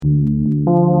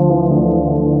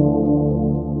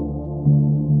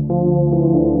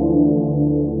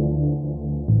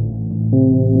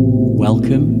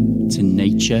Welcome to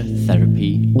Nature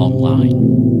Therapy Online.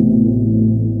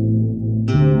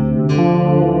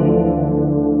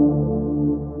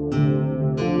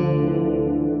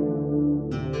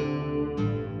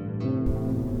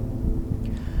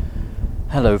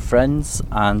 Hello friends,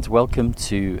 and welcome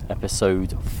to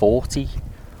episode 40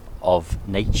 of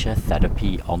Nature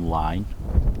Therapy Online.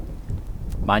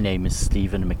 My name is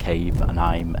Stephen McCabe and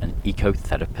I'm an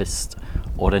ecotherapist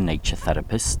or a nature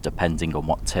therapist, depending on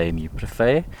what term you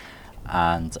prefer,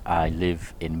 and I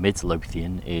live in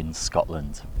Midlothian in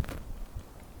Scotland.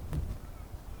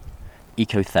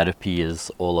 Ecotherapy is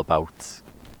all about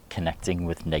connecting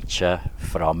with nature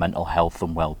for our mental health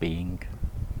and well-being,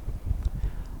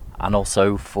 and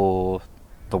also for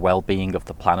the well-being of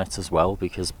the planet as well,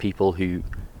 because people who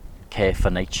care for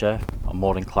nature are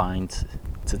more inclined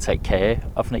to take care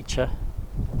of nature.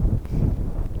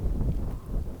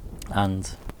 And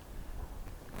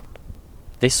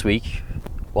this week,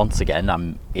 once again,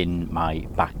 I'm in my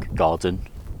back garden.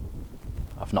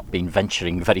 I've not been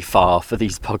venturing very far for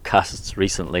these podcasts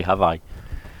recently, have I?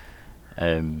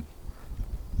 I'm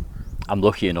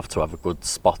lucky enough to have a good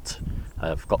spot.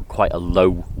 I've got quite a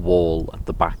low wall at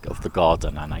the back of the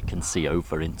garden and I can see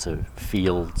over into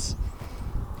fields,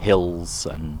 hills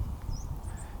and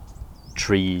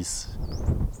trees.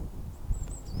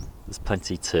 There's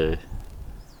plenty to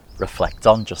reflect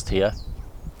on just here.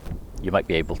 You might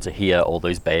be able to hear all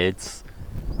those birds.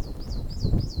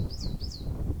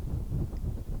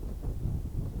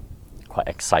 Quite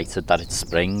excited that it's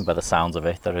spring by the sounds of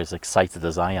it. They're as excited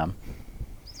as I am.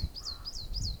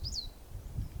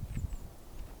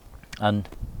 And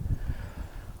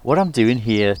what I'm doing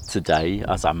here today,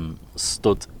 as I'm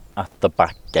stood at the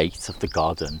back gate of the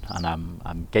garden and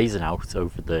I'm gazing out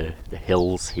over the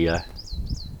hills here.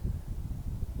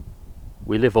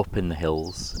 We live up in the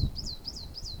hills.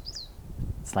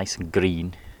 It's nice and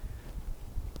green.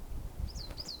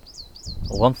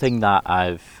 One thing that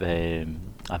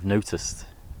I've noticed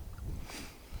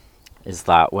is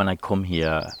that when I come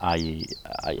here, I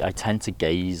tend to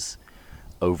gaze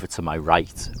over to my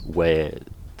right, where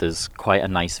there's quite a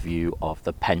nice view of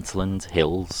the Pentland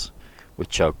Hills,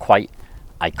 which are quite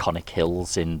iconic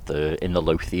hills in the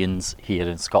Lothians here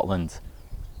in Scotland.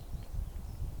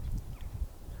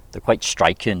 They're quite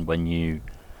striking when you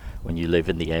live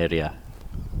in the area.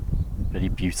 Very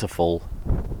beautiful,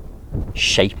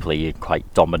 shapely and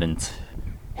quite dominant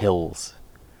hills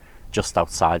just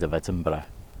outside of Edinburgh.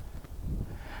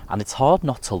 And it's hard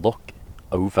not to look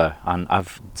over, and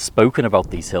I've spoken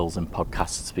about these hills in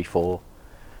podcasts before,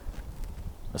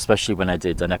 especially when I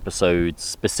did an episode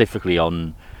specifically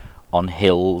on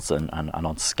hills and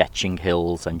on sketching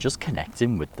hills and just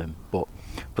connecting with them. But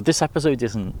this episode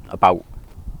isn't about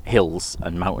hills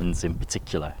and mountains in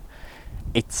particular.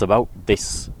 It's about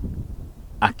this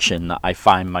action that I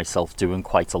find myself doing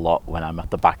quite a lot when I'm at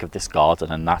the back of this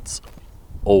garden, and that's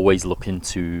always looking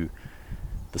to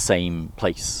the same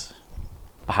place.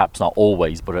 Perhaps not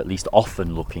always, but at least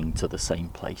often looking to the same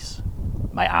place.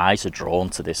 My eyes are drawn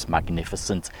to this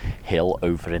magnificent hill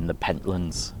over in the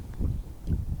Pentlands.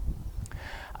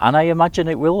 And I imagine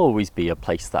it will always be a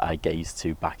place that I gaze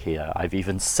to back here. I've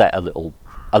even set a little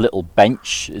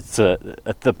bench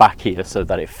at the back here so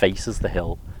that it faces the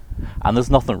hill. And there's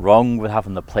nothing wrong with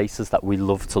having the places that we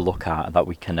love to look at and that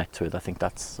we connect with. I think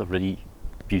that's a really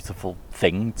beautiful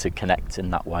thing, to connect in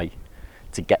that way,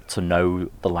 to get to know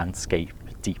the landscape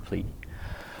deeply.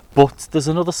 But there's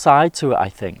another side to it, I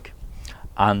think.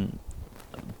 And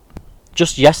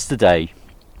just yesterday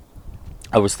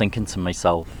I was thinking to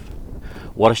myself,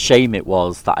 what a shame it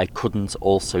was that I couldn't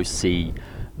also see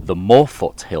the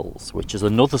Moorfoot Hills, which is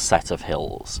another set of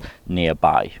hills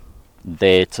nearby.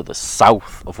 They're to the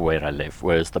south of where I live,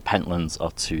 whereas the Pentlands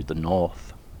are to the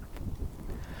north.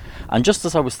 And just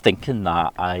as I was thinking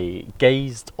that, I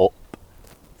gazed up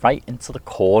right into the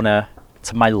corner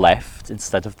to my left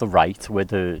instead of the right, where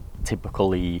the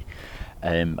typically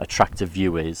attractive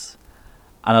view is.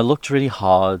 And I looked really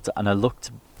hard, and I looked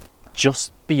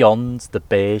just beyond the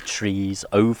bare trees,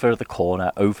 over the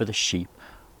corner, over the sheep,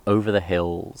 over the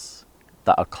hills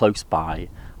that are close by,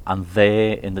 and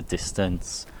there in the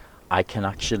distance I can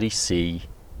actually see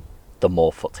the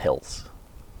Moorfoot Hills.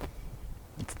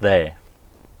 It's there.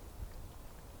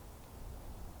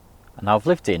 And I've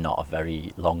lived here not a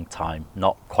very long time,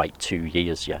 not quite 2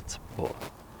 years yet, but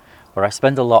where I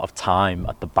spend a lot of time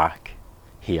at the back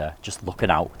here, just looking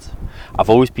out. I've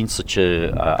always been such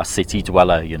a city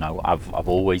dweller, you know. I've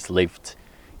always lived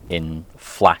in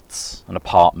flats and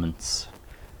apartments,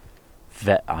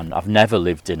 and I've never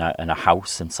lived in a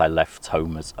house since I left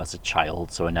home as a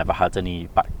child, so I never had any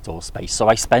backdoor space. So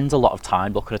I spend a lot of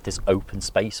time looking at this open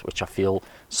space, which I feel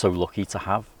so lucky to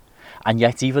have. And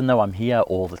yet, even though I'm here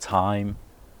all the time,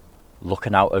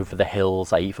 looking out over the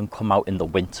hills, I even come out in the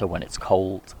winter when it's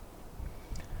cold,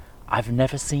 I've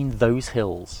never seen those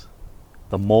hills,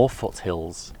 the Moorfoot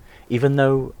Hills, even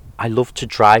though I love to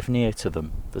drive near to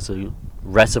them. There's a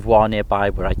reservoir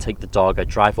nearby where I take the dog, I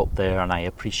drive up there and I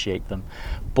appreciate them.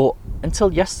 But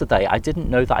until yesterday, I didn't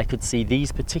know that I could see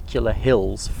these particular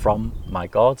hills from my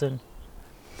garden.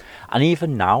 And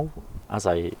even now, as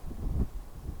I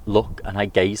look and I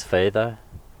gaze further,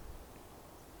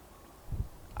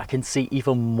 I can see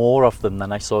even more of them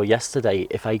than I saw yesterday.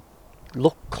 If I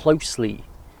look closely,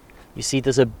 you see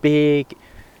there's a big,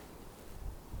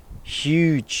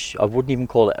 huge, I wouldn't even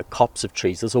call it a copse of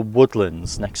trees, there's a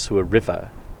woodlands next to a river,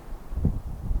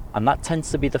 and that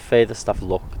tends to be the furthest I've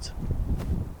looked.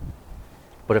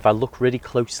 But if I look really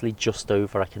closely just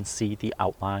over, I can see the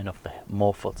outline of the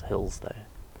Moorfoot Hills there.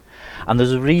 And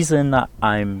there's a reason that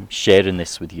I'm sharing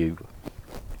this with you.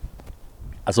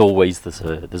 As always,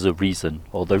 there's a reason,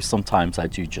 although sometimes I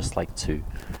do just like to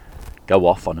go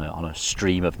off on a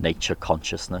stream of nature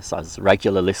consciousness, as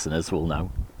regular listeners will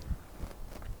know.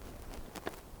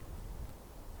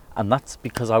 And that's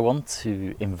because I want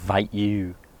to invite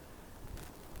you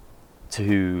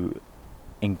to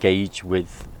engage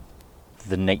with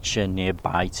the nature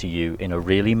nearby to you in a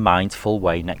really mindful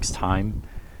way next time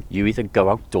you either go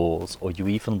outdoors or you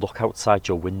even look outside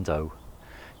your window.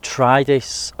 Try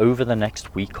this over the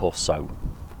next week or so.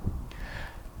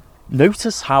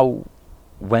 Notice how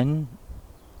when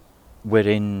we're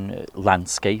in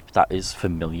landscape that is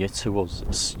familiar to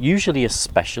us, usually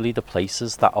especially the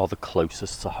places that are the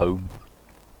closest to home,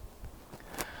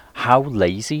 how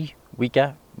lazy we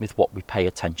get with what we pay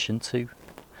attention to.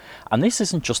 And this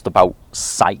isn't just about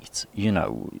sight, you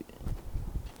know.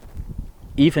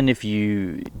 Even if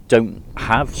you don't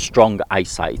have strong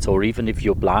eyesight, or even if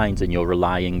you're blind and you're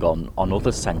relying on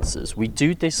other senses, we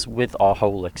do this with our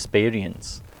whole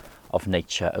experience of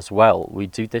nature as well. We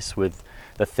do this with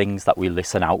the things that we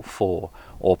listen out for,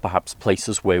 or perhaps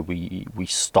places where we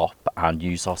stop and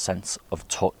use our sense of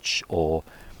touch, or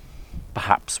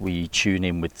perhaps we tune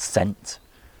in with scent,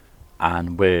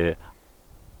 and we're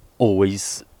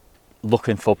always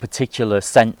looking for particular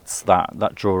scents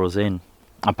that draw us in,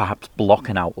 and perhaps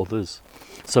blocking out others.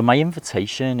 So my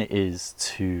invitation is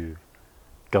to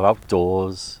go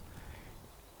outdoors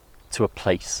to a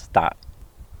place that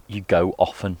you go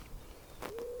often,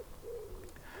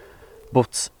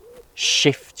 but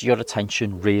shift your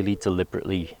attention really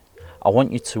deliberately. I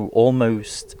want you to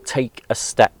almost take a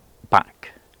step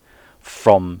back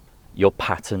from your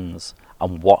patterns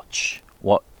and watch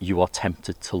what you are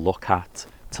tempted to look at,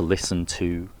 to listen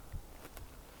to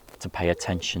pay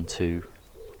attention to.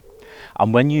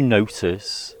 And when you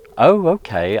notice, oh,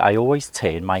 okay, I always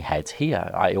turn my head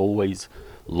here, I always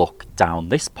look down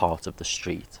this part of the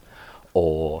street,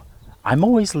 or I'm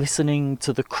always listening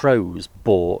to the crows,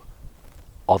 but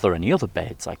are there any other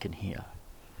birds I can hear?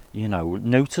 You know,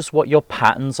 notice what your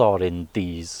patterns are in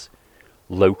these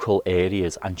local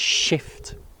areas and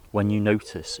shift when you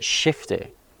notice. Shift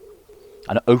it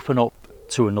and open up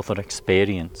to another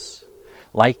experience,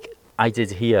 like I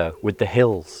did here with the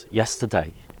hills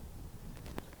yesterday.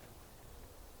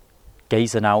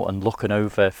 Gazing out and looking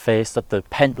over first at the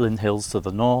Pentland Hills to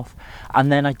the north, and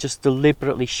then I just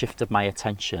deliberately shifted my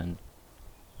attention.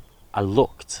 I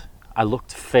looked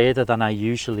further than I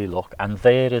usually look, and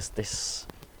there is this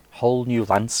whole new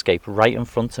landscape right in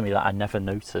front of me that I never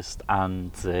noticed,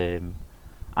 and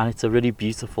it's a really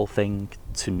beautiful thing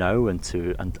to know and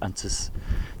to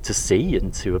see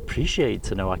and to appreciate,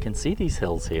 to know I can see these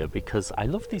hills here because I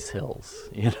love these hills.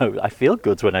 You know, I feel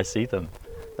good when I see them.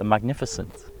 They're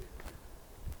magnificent.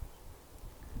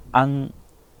 And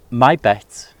my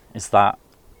bet is that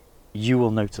you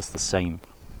will notice the same.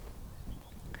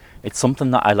 It's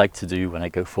something that I like to do when I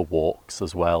go for walks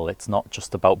as well. It's not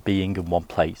just about being in one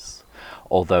place,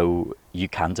 although you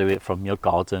can do it from your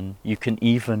garden. You can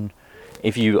even,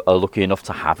 if you are lucky enough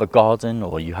to have a garden,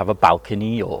 or you have a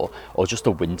balcony, or just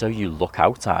a window you look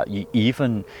out at, you,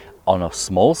 even on a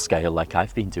small scale like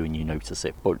I've been doing, you notice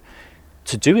it. But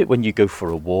to do it when you go for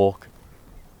a walk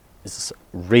is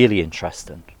really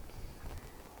interesting.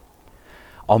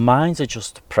 Our minds are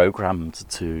just programmed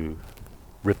to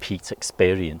repeat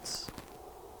experience.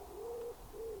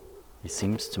 It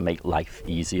seems to make life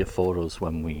easier for us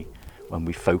when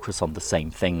we focus on the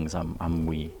same things, and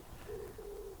we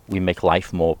make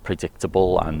life more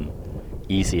predictable and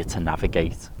easier to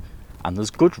navigate. And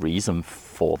there's good reason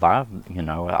for that.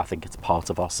 I think it's part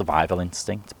of our survival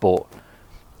instinct, but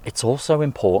it's also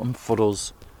important for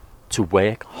us to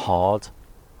work hard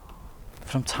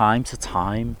from time to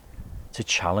time to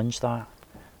challenge that,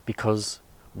 because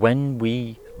when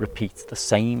we repeat the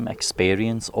same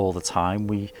experience all the time,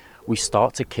 we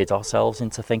start to kid ourselves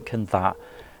into thinking that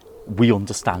we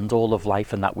understand all of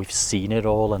life and that we've seen it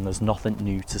all and there's nothing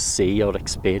new to see or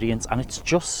experience, and it's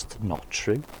just not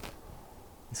true.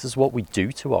 This is what we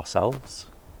do to ourselves.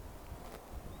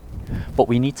 But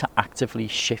we need to actively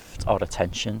shift our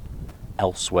attention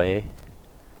elsewhere.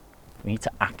 We need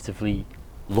to actively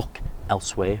look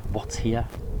elsewhere. What's here?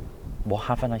 What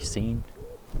haven't I seen?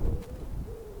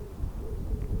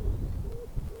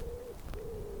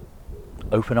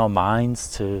 Open our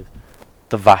minds to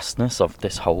the vastness of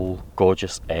this whole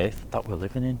gorgeous earth that we're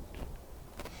living in.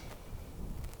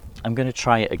 I'm going to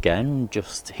try it again,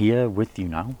 just here with you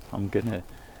now. I'm going to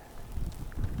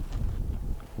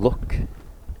look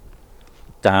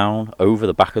down over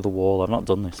the back of the wall. I've not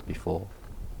done this before.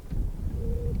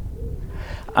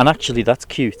 And actually, that's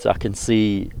cute. I can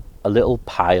see a little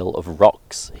pile of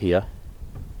rocks here.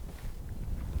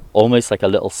 Almost like a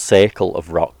little circle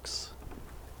of rocks.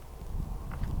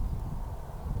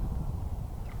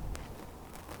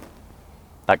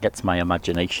 That gets my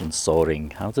imagination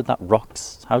soaring. How did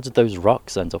those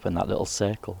rocks end up in that little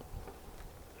circle?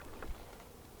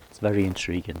 It's very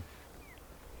intriguing.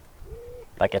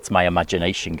 That gets my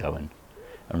imagination going.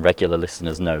 And regular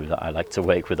listeners know that I like to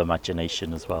work with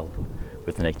imagination as well,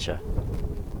 with nature.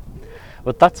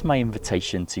 But that's my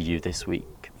invitation to you this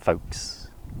week, folks.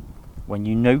 When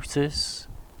you notice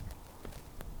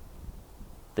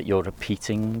that you're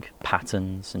repeating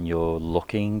patterns and you're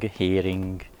looking,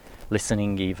 hearing,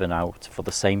 listening even out for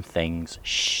the same things,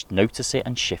 notice it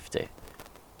and shift it.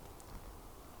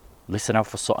 Listen out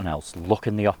for something else. Look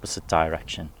in the opposite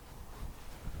direction.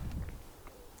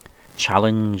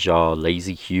 Challenge our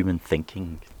lazy human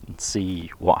thinking and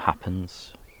see what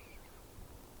happens.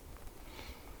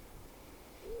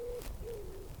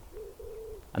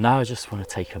 And now I just want to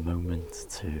take a moment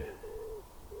to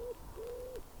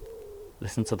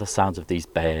listen to the sounds of these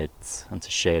birds and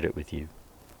to share it with you.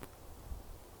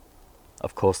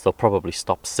 Of course, they'll probably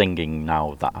stop singing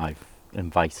now that I've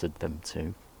invited them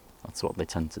to. That's what they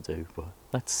tend to do, but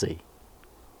let's see.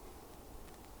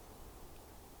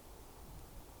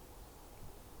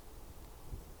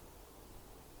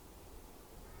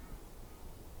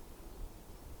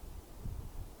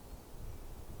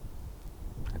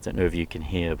 I don't know if you can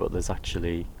hear, but there's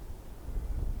actually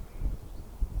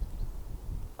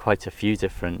quite a few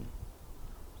different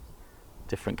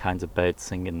kinds of birds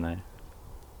singing there.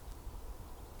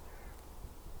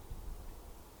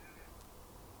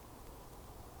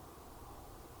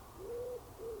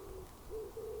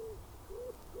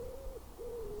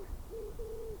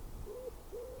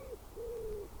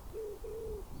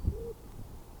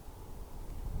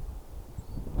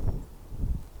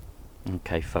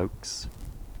 Okay, folks.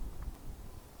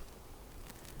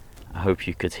 I hope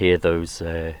you could hear those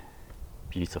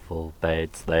beautiful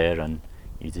birds there and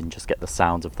you didn't just get the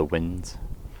sound of the wind.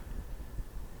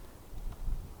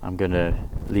 I'm going to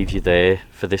leave you there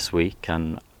for this week,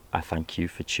 and I thank you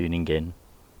for tuning in.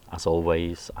 As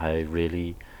always, I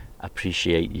really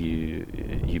appreciate you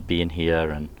being here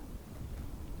and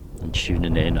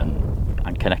tuning in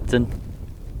and connecting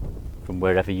from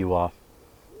wherever you are.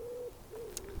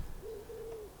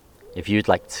 If you'd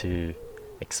like to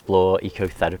explore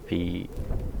ecotherapy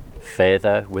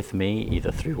further with me,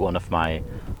 either through one of my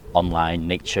online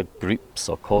nature groups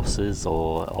or courses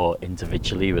or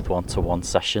individually with one-to-one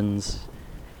sessions,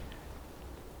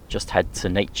 just head to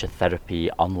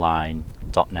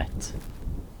naturetherapyonline.net.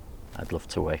 I'd love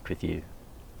to work with you.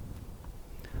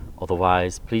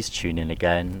 Otherwise, please tune in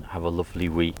again. Have a lovely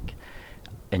week.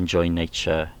 Enjoy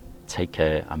nature. Take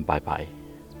care and bye-bye.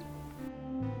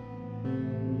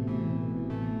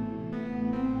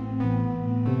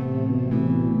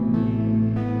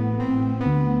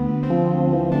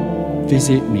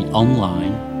 Visit me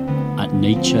online at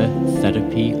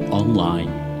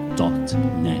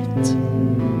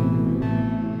naturetherapyonline.net.